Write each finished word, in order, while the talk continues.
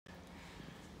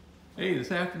Hey,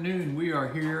 this afternoon we are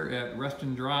here at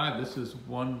Reston Drive. This is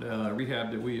one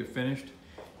rehab that we have finished,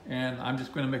 and I'm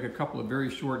just going to make a couple of very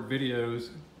short videos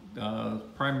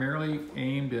primarily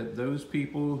aimed at those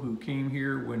people who came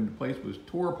here when the place was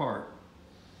tore apart,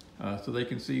 so they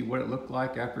can see what it looked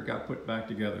like after it got put back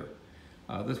together.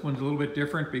 This one's a little bit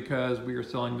different because we are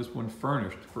selling this one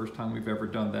furnished, first time we've ever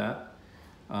done that.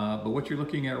 But what you're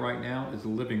looking at right now is the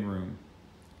living room.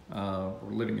 Or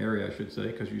living area, I should say,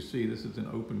 because you see this is an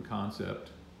open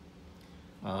concept.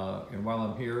 And while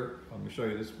I'm here, I'm going to show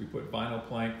you this. We put vinyl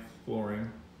plank flooring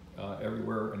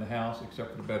everywhere in the house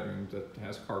except for the bedrooms that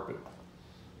has carpet.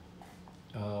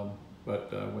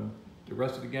 When the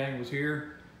rest of the gang was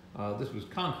here, this was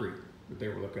concrete that they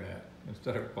were looking at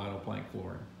instead of vinyl plank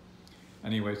flooring.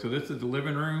 Anyway, so this is the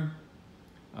living room.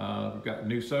 We've got a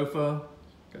new sofa,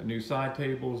 got new side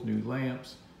tables, new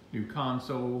lamps, new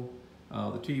console.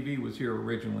 The TV was here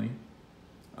originally,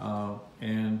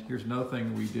 and here's another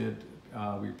thing we did.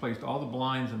 We replaced all the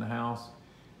blinds in the house,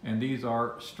 and these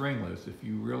are stringless. If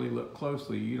you really look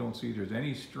closely, you don't see there's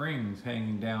any strings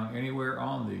hanging down anywhere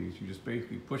on these. You just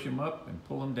basically push them up and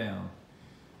pull them down.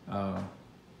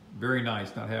 Very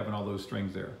nice not having all those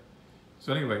strings there.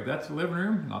 So anyway, that's the living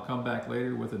room, and I'll come back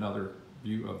later with another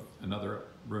view of another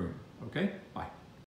room. Okay, bye.